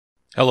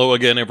Hello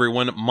again,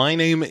 everyone. My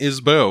name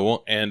is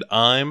Bo, and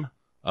I'm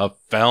a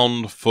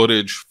found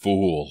footage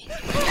fool.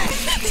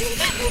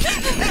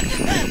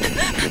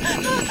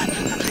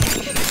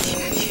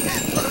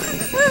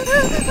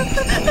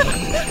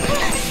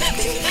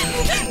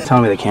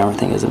 Tell me the camera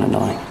thing isn't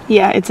annoying.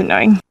 Yeah, it's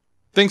annoying.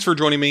 Thanks for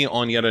joining me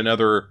on yet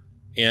another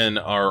in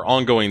our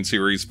ongoing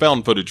series,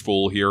 Found Footage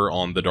Fool, here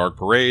on The Dark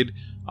Parade.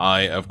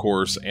 I, of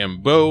course,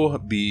 am Bo,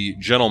 the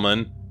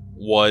gentleman,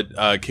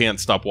 can't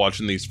stop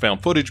watching these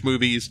found footage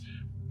movies.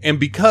 And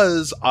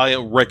because I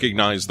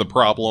recognize the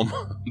problem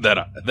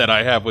that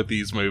I have with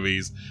these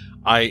movies,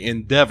 I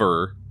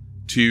endeavor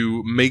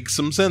to make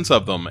some sense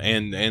of them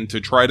and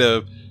to try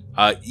to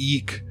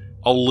eke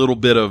a little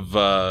bit of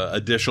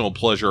additional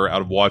pleasure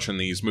out of watching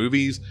these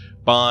movies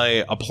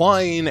by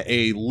applying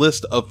a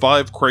list of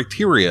 5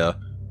 criteria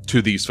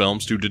to these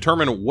films to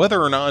determine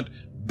whether or not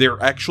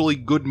they're actually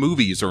good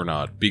movies or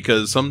not.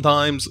 Because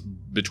sometimes,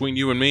 between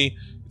you and me,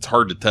 it's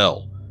hard to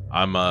tell.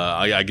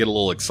 I get a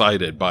little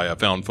excited by a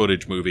found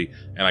footage movie,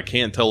 and I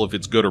can't tell if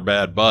it's good or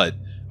bad, but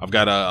I've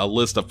got a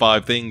list of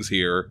 5 things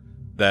here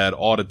that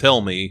ought to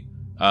tell me,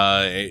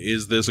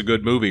 is this a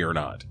good movie or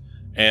not?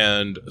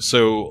 And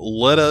so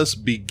let us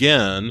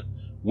begin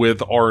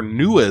with our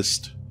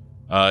newest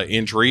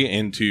entry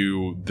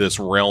into this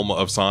realm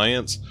of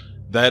science.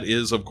 That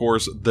is, of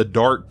course, The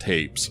Dark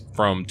Tapes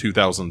from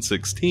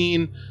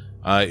 2016.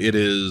 It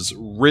is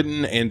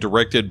written and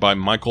directed by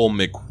Michael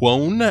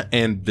McQuone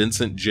and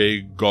Vincent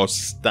J.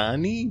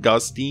 Gostini,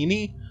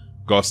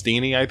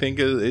 I think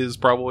is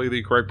probably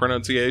the correct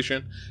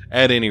pronunciation.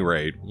 At any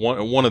rate,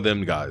 one of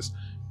them guys.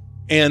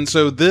 And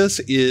so this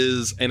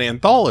is an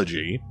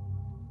anthology.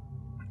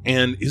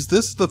 And is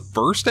this the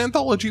first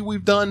anthology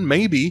we've done?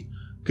 Maybe,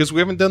 because we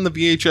haven't done the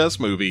VHS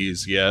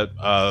movies yet.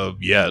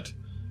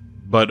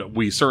 But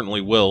we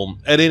certainly will.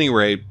 At any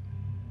rate,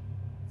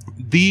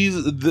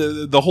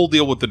 the whole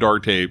deal with the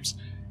Dark Tapes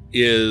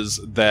is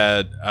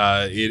that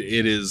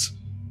it is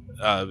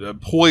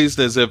poised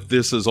as if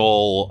this is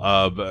all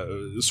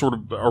sort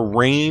of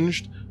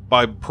arranged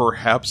by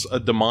perhaps a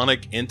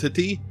demonic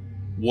entity.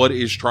 What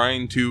is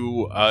trying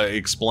to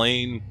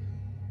explain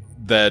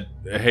that,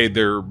 hey,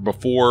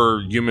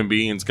 before human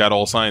beings got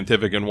all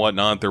scientific and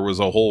whatnot, there was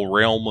a whole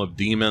realm of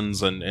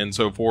demons and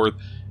so forth,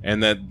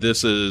 and that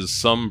this is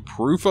some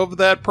proof of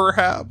that,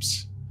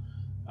 perhaps?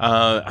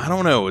 I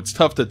don't know. It's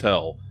tough to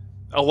tell.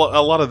 A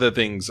lot of the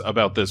things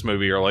about this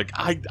movie are like,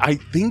 I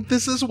think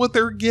this is what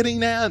they're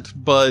getting at,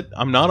 but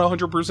I'm not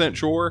 100%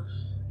 sure.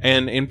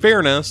 And in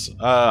fairness,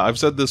 I've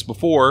said this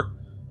before,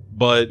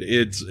 but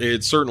it's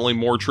certainly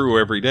more true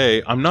every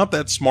day. I'm not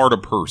that smart a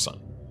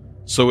person.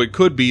 So it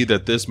could be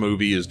that this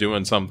movie is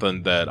doing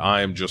something that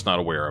I am just not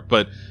aware of.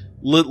 But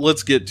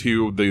let's get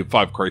to the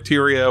 5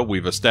 criteria.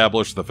 We've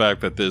established the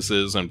fact that this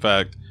is, in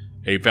fact,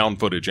 a found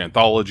footage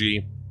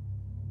anthology.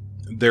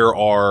 There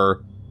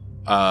are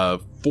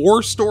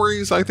 4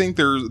 stories, I think.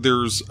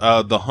 There's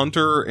The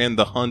Hunter and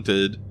the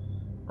Hunted,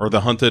 or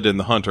The Hunted and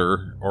the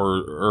Hunter,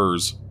 or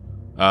ers.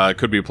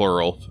 Could be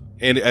plural.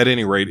 And at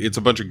any rate, it's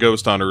a bunch of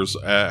ghost hunters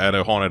at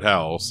a haunted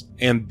house.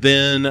 And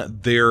then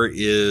there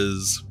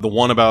is the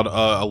one about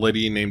a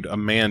lady named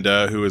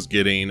Amanda who is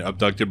getting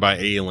abducted by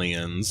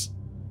aliens.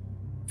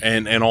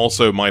 And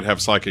also might have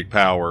psychic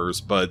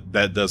powers, but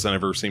that doesn't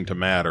ever seem to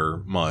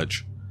matter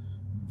much.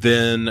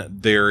 Then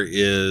there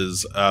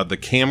is the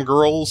Cam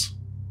Girls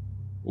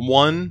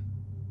one.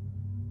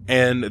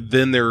 And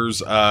then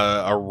there's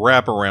a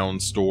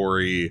wraparound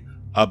story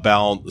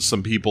about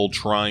some people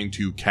trying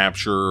to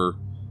capture,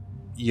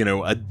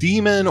 a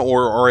demon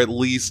or at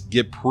least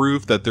get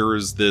proof that there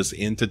is this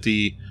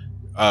entity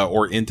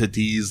or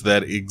entities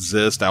that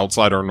exist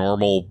outside our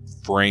normal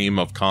frame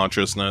of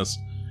consciousness.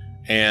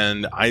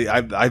 And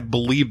I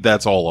believe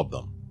that's all of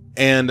them.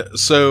 And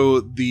so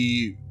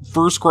the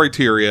first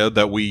criteria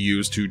that we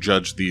use to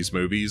judge these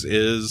movies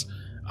is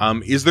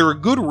there a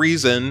good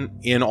reason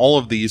in all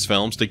of these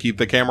films to keep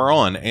the camera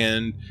on?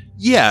 And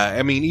yeah,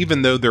 I mean,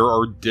 even though there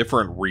are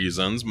different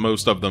reasons,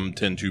 most of them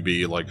tend to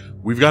be like,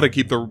 we've got to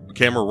keep the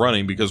camera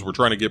running because we're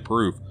trying to get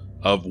proof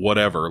of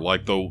whatever.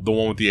 Like the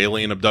one with the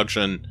alien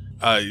abduction,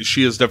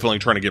 she is definitely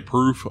trying to get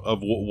proof of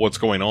what's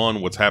going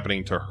on, what's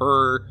happening to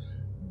her.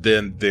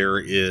 Then there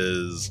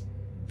is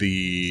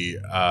the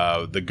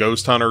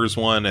ghost hunters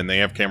one, and they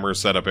have cameras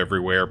set up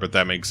everywhere, but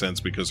that makes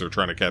sense because they're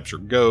trying to capture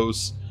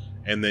ghosts.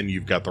 And then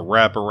you've got the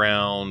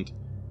wraparound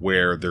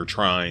where they're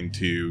trying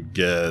to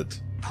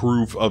get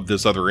proof of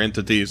this other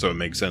entity, so it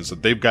makes sense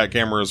that they've got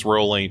cameras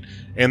rolling.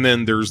 And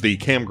then there's the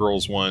Cam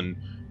Girls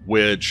one,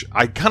 which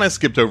I kind of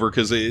skipped over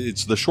because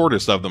it's the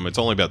shortest of them. It's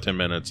only about 10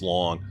 minutes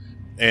long,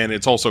 and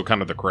it's also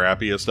kind of the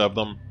crappiest of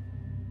them,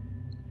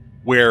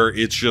 where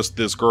it's just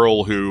this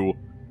girl who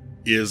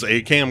is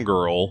a cam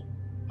girl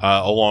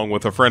along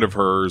with a friend of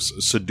hers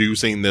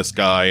seducing this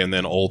guy, and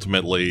then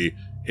ultimately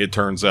it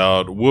turns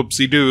out,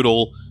 whoopsie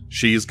doodle,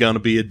 she's gonna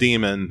be a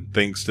demon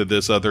thanks to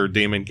this other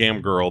demon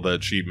cam girl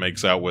that she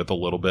makes out with a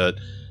little bit.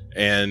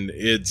 And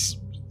it's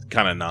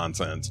kind of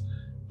nonsense.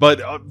 But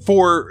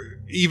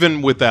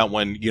even with that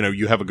one, you know,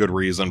 you have a good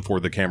reason for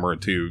the camera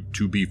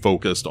to be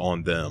focused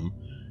on them.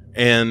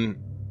 And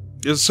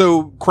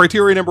so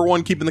criteria number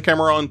 1, keeping the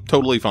camera on,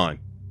 totally fine.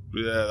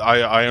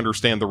 I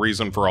understand the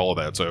reason for all of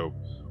that. So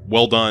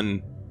well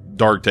done,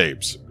 Dark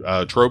Tapes.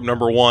 Trope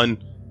number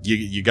 1,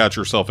 you got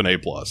yourself an A+.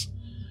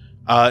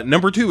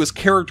 Number 2 is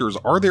characters.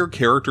 Are there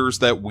characters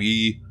that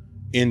we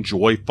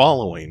enjoy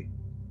following?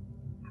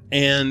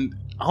 And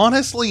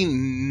honestly,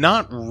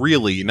 not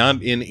really.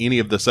 Not in any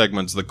of the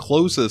segments. The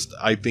closest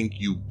I think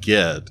you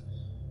get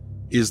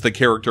is the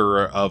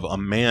character of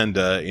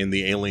Amanda in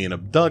the alien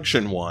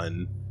abduction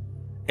one.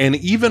 And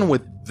even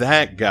with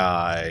that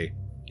guy,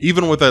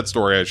 even with that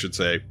story, I should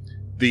say,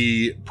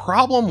 the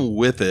problem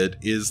with it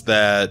is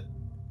that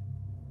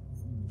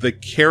the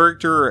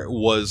character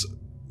was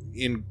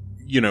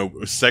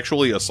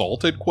sexually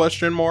assaulted, ?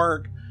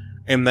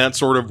 And that's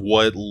sort of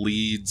what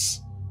leads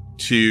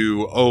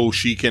to,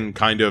 she can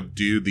kind of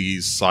do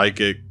these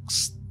psychic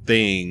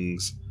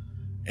things.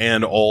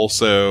 And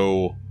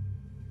also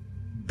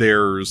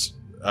there's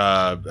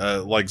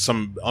like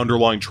some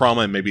underlying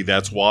trauma, and maybe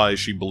that's why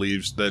she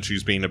believes that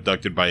she's being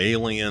abducted by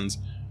aliens.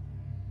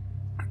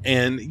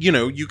 And,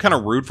 you kind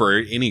of root for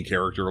any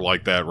character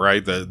like that,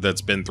 right?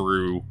 That's been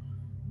through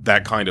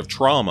that kind of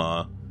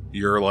trauma.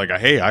 You're like,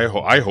 hey,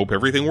 I hope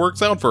everything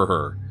works out for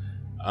her.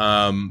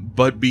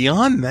 But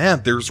beyond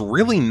that, there's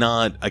really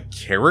not a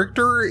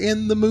character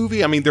in the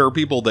movie. I mean, there are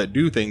people that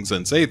do things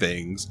and say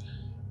things,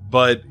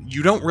 but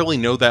you don't really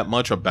know that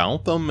much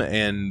about them.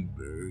 And,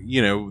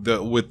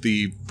 with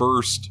the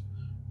first,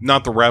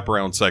 not the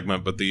wraparound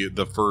segment, but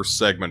the first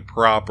segment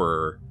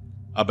proper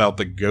about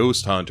the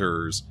ghost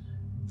hunters,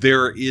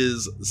 there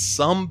is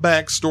some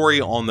backstory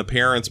on the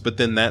parents, but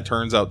then that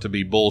turns out to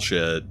be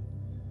bullshit.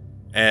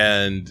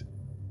 And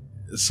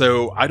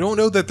so I don't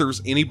know that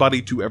there's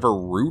anybody to ever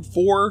root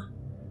for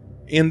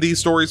in these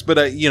stories, but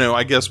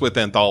I guess with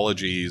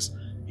anthologies,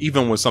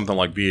 even with something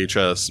like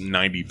VHS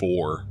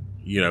 94,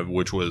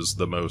 which was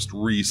the most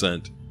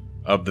recent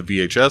of the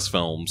VHS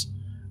films,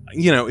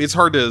 it's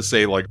hard to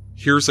say, like,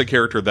 here's a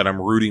character that I'm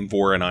rooting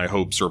for and I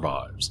hope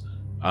survives.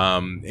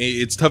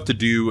 It's tough to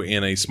do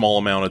in a small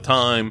amount of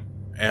time,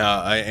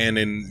 and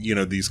in,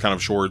 these kind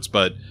of shorts,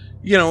 but,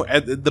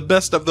 the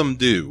best of them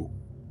do.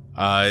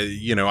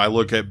 I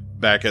look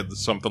back at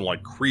something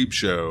like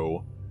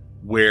Creepshow,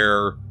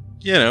 where,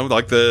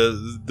 like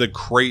the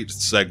crate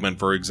segment,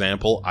 for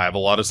example, I have a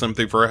lot of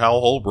sympathy for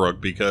Hal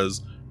Holbrook,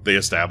 because they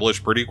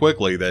establish pretty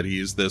quickly that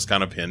he's this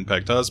kind of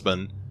henpecked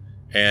husband,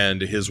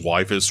 and his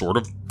wife is sort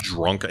of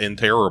drunk and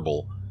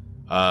terrible.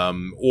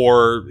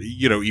 Or,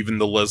 even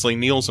the Leslie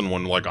Nielsen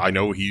one, like, I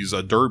know he's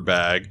a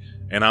dirtbag,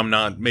 and I'm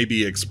not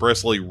maybe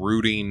expressly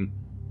rooting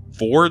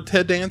for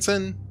Ted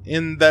Danson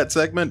in that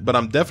segment, but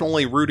I'm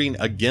definitely rooting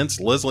against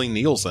Leslie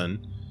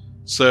Nielsen.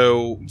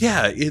 So,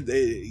 yeah,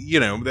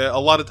 a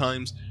lot of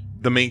times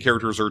the main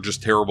characters are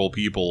just terrible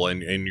people,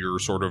 and you're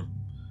sort of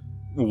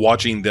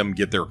watching them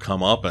get their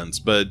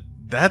comeuppance, but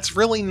that's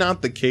really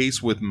not the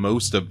case with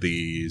most of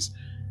these,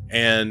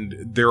 and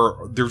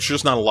there's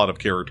just not a lot of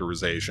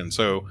characterization.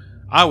 So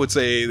I would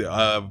say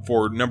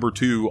for number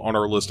 2 on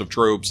our list of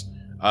tropes,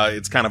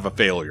 it's kind of a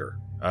failure.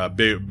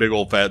 Big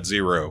old fat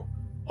 0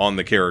 on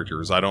the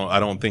characters. I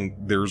don't think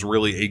there's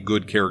really a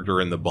good character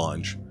in the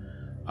bunch.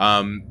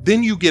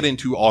 Then you get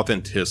into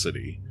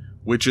authenticity,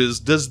 which is,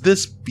 does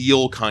this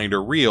feel kind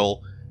of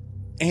real?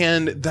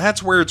 And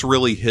that's where it's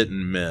really hit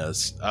and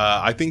miss.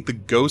 I think the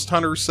Ghost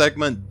Hunter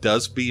segment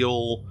does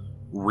feel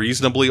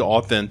reasonably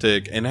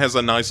authentic and has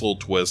a nice little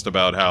twist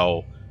about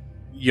how,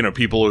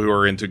 people who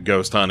are into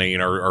ghost hunting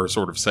are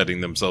sort of setting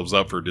themselves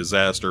up for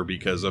disaster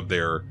because of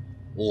their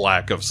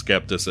lack of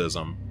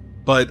skepticism.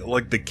 But,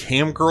 like, the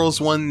Cam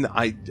Girls one,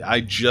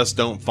 I just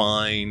don't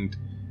find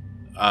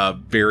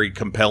very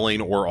compelling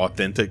or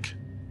authentic.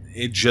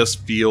 It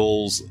just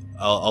feels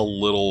a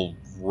little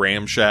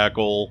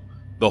ramshackle,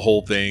 the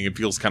whole thing. It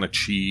feels kind of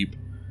cheap.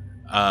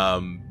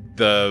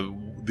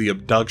 The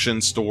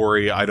abduction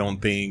story, I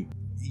don't think...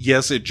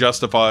 Yes, it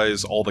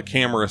justifies all the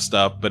camera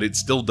stuff, but it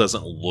still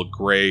doesn't look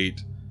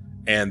great.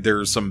 And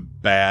there's some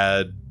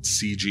bad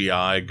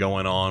CGI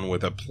going on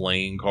with a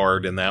playing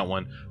card in that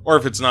one. Or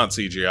if it's not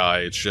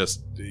CGI, it's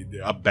just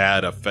a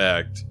bad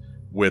effect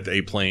with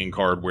a playing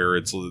card where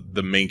it's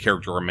the main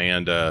character,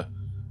 Amanda,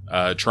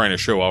 trying to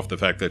show off the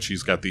fact that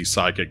she's got these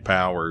psychic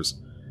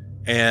powers.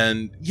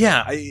 And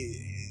yeah,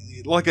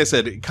 like I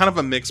said, kind of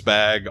a mixed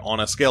bag. On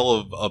a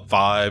scale of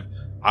 5,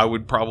 I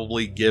would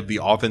probably give the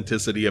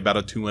authenticity about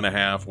a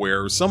 2.5,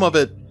 where some of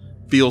it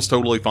feels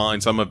totally fine,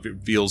 some of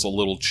it feels a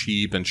little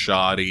cheap and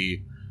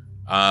shoddy.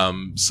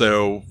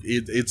 So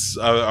it's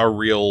a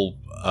real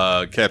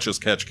catch as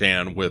catch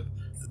can with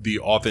the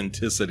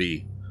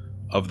authenticity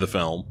of the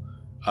film.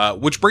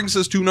 Which brings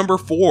us to number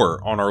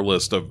 4 on our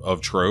list of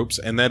tropes,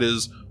 and that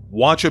is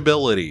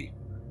watchability.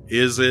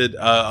 Is it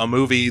a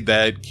movie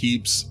that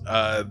keeps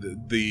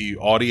the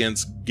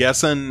audience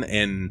guessing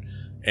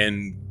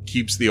and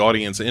keeps the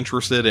audience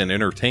interested and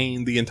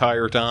entertained the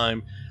entire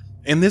time?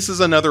 And this is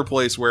another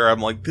place where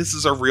I'm like, this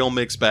is a real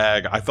mixed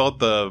bag. I thought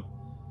the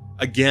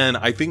again,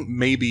 I think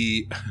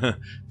maybe,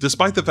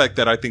 despite the fact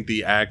that I think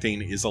the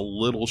acting is a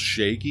little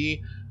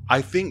shaky,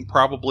 I think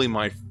probably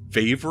my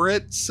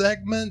favorite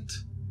segment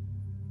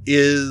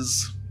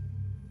is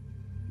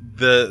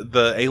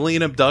the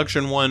alien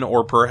abduction one,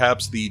 or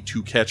perhaps the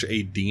To Catch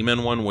a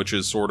Demon one, which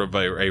is sort of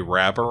a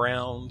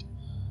wraparound.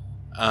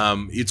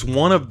 It's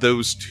one of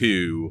those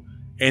two,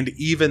 and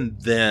even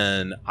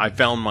then, I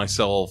found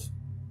myself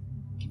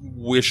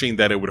wishing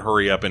that it would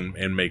hurry up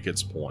and make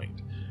its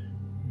point.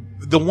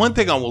 The one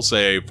thing I will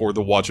say for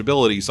the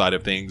watchability side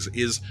of things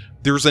is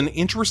there's an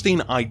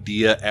interesting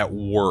idea at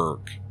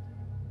work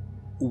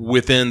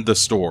within the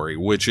story,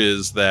 which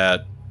is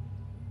that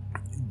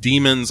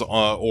demons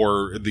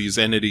or these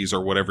entities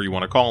or whatever you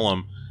want to call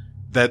them,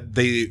 that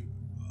they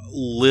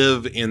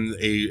live in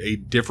a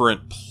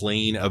different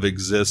plane of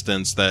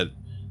existence that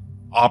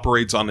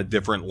operates on a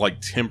different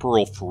like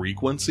temporal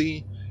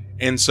frequency.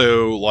 And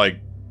so like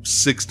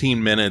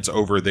 16 minutes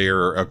over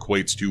there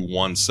equates to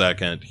 1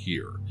 second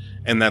here.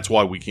 And that's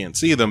why we can't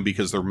see them,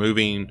 because they're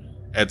moving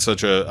at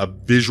such a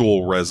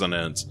visual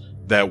resonance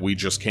that we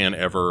just can't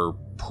ever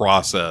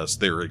process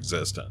their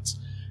existence.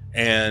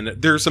 And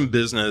there's some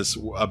business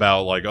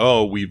about like,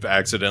 oh, we've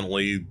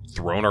accidentally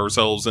thrown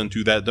ourselves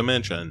into that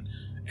dimension.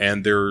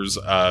 And there's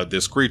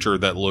this creature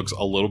that looks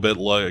a little bit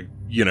like,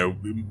 you know,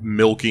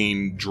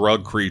 milking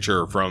drug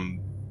creature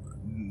from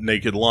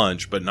Naked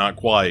Lunch, but not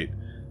quite.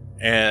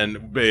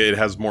 And it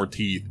has more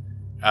teeth.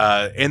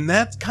 And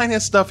that kind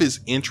of stuff is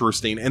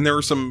interesting. And there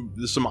are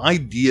some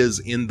ideas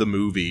in the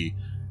movie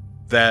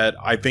that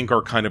I think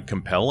are kind of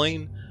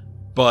compelling.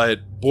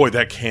 But boy,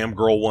 that cam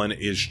girl one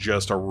is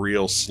just a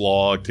real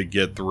slog to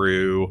get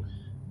through.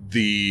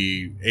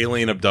 The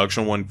alien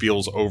abduction one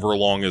feels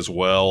overlong as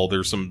well.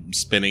 There's some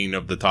spinning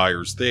of the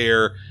tires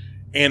there.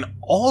 And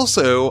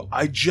also,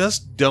 I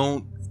just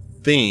don't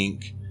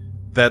think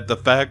that the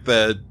fact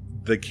that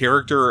the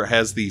character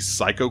has these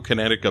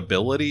psychokinetic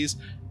abilities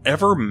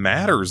ever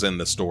matters in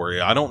the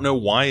story. I don't know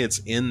why it's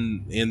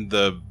in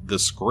the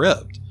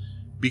script.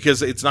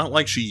 Because it's not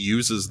like she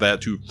uses that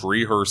to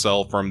free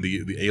herself from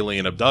the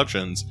alien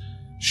abductions.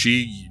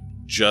 She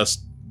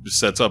just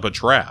sets up a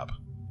trap.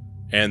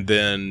 And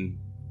then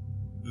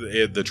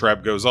the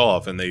trap goes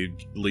off and they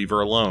leave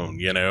her alone.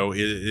 You know,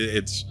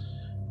 it's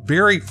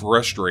very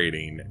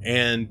frustrating.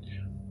 And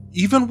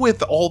even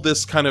with all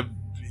this kind of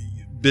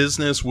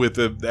business with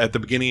at the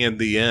beginning and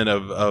the end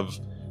of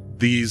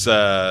these,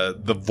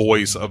 the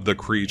voice of the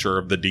creature,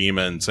 of the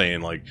demon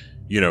saying like,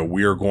 you know,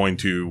 we are going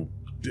to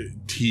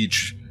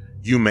teach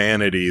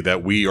humanity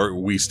that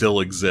we still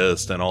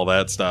exist and all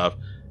that stuff.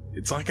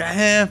 It's like,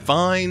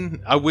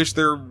 fine. I wish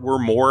there were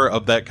more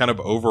of that kind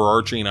of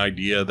overarching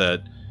idea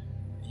that,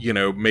 you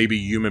know, maybe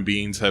human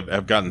beings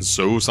have gotten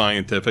so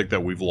scientific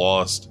that we've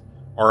lost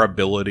our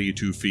ability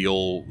to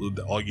feel,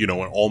 you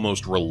know, an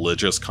almost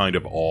religious kind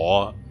of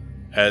awe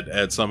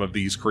at some of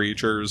these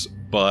creatures,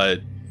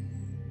 but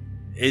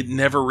it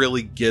never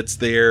really gets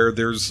there.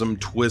 There's some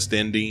twist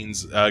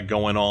endings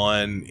going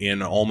on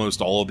in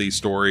almost all of these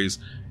stories,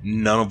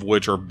 none of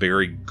which are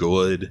very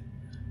good.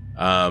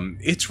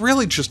 It's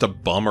really just a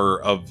bummer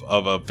of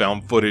a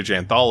found footage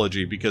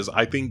anthology, because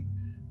I think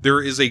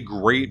there is a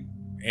great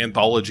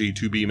anthology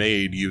to be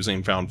made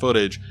using found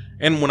footage.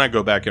 And when I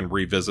go back and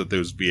revisit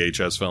those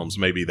VHS films,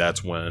 maybe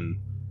that's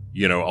when,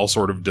 you know, I'll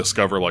sort of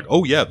discover like,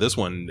 oh yeah, this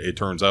one, it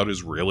turns out,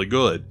 is really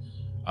good.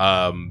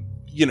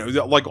 You know,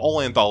 like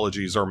all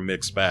anthologies are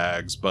mixed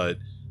bags, but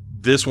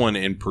this one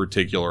in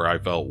particular I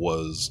felt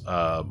was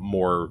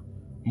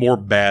more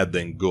bad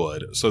than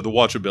good. So the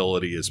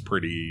watchability is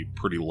pretty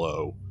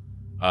low.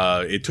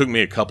 It took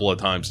me a couple of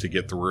times to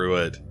get through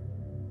it,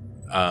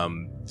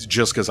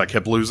 just because I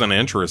kept losing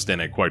interest in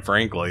it, quite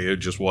frankly. It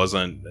just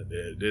wasn't...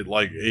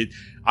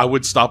 I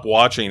would stop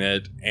watching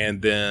it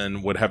and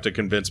then would have to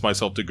convince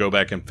myself to go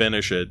back and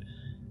finish it.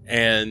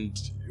 And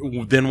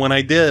then when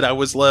I did, I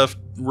was left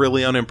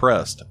really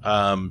unimpressed.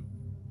 And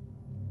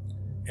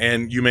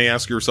you may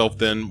ask yourself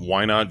then,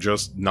 why not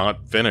just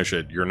not finish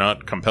it? You're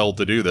not compelled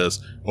to do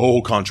this.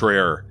 Au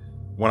contraire.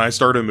 When I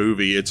start a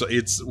movie,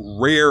 it's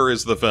rare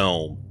as the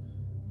film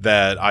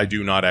that I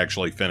do not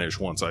actually finish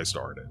once I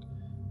start it.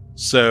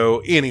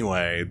 So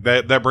anyway,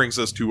 that brings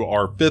us to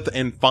our fifth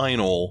and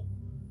final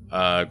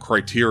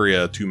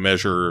criteria to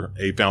measure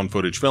a found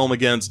footage film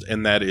against,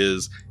 and that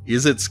is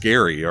it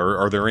scary?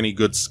 Are there any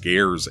good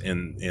scares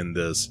in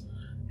this?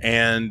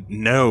 And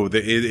no,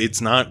 it's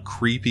not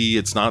creepy,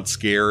 it's not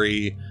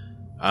scary.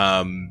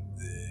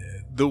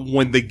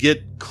 When they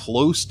get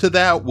close to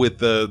that with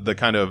the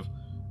kind of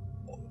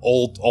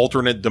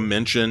alternate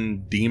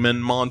dimension demon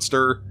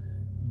monster,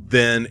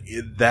 then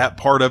that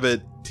part of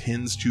it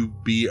tends to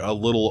be a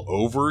little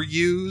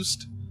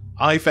overused,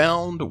 I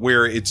found,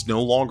 where it's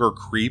no longer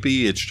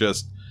creepy. It's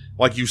just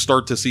like you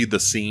start to see the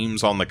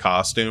seams on the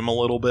costume a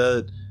little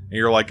bit, and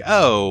you're like,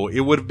 oh,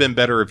 it would have been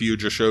better if you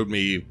just showed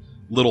me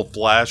little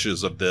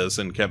flashes of this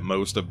and kept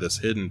most of this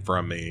hidden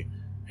from me.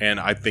 And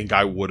I think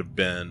I would have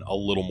been a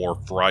little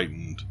more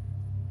frightened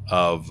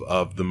of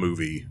the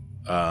movie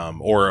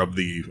or of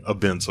the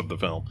events of the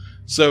film.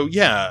 So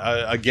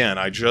yeah, again,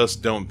 I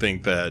just don't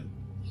think that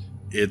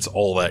it's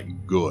all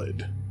that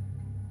good,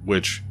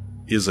 which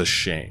is a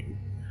shame.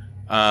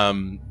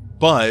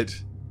 But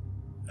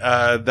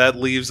that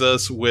leaves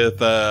us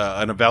with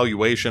an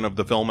evaluation of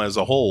the film as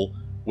a whole,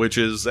 which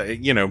is,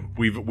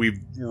 we've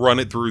run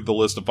it through the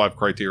list of 5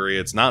 criteria.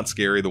 It's not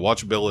scary. The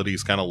watchability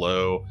is kind of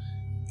low.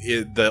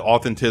 The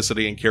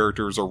authenticity and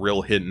characters are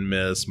real hit and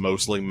miss,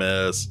 mostly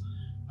miss.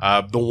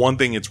 The one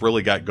thing it's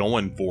really got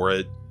going for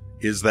it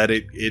is that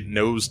it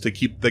knows to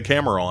keep the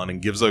camera on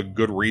and gives a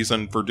good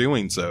reason for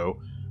doing so.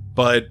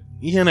 But,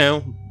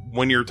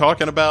 when you're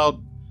talking about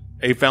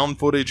a found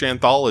footage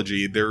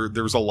anthology,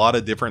 there's a lot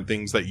of different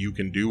things that you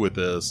can do with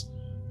this.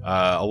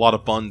 A lot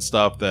of fun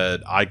stuff that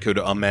I could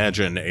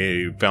imagine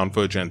a found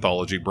footage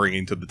anthology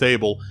bringing to the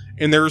table.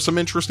 And there are some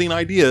interesting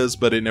ideas,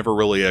 but it never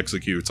really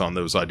executes on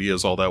those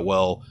ideas all that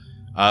well.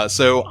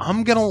 So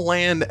I'm going to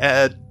land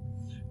at,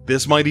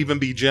 this might even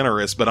be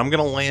generous, but I'm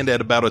going to land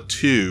at about a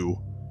 2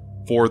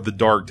 for the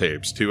Dark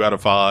Tapes. 2 out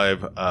of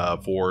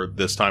 5 for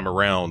this time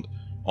around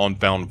on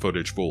Found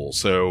Footage Fool.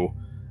 So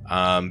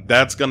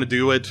that's going to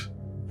do it.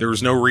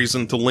 There's no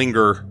reason to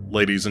linger,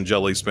 ladies and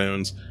jelly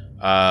spoons.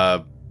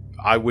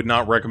 I would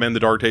not recommend the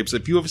Dark Tapes.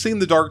 If you have seen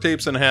the Dark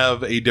Tapes and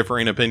have a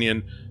differing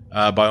opinion,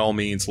 by all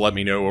means, let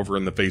me know over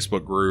in the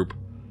Facebook group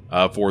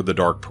for the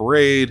Dark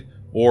Parade,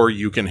 or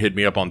you can hit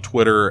me up on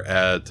Twitter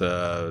at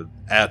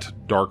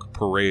Dark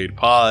Parade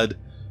Pod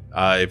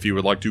if you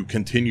would like to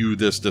continue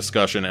this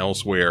discussion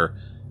elsewhere.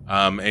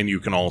 And you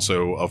can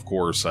also, of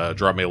course,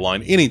 drop me a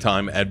line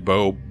anytime at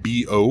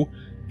B-O,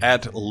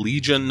 at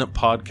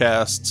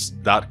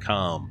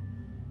legionpodcasts.com.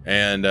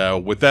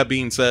 And with that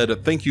being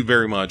said, thank you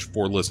very much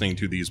for listening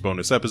to these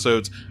bonus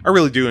episodes. I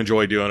really do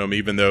enjoy doing them,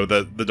 even though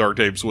the Dark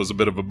Tapes was a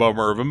bit of a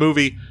bummer of a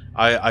movie.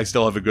 I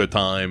still have a good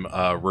time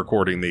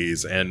recording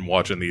these and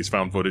watching these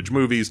found footage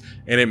movies,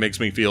 and it makes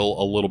me feel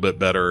a little bit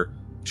better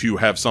to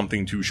have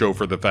something to show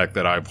for the fact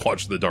that I've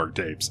watched the Dark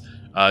Tapes,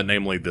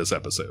 namely this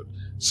episode.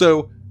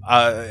 So,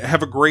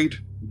 have a great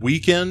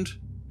weekend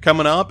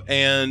coming up,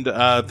 and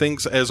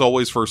thanks as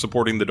always for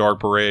supporting the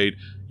Dark Parade.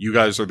 You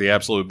guys are the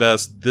absolute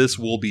best. This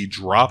will be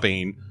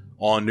dropping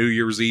on New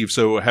Year's Eve,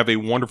 so have a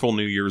wonderful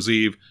New Year's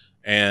Eve,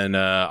 and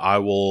I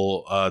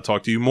will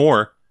talk to you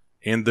more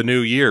in the new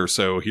year.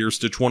 So here's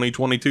to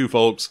 2022,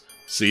 folks.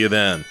 See you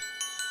then.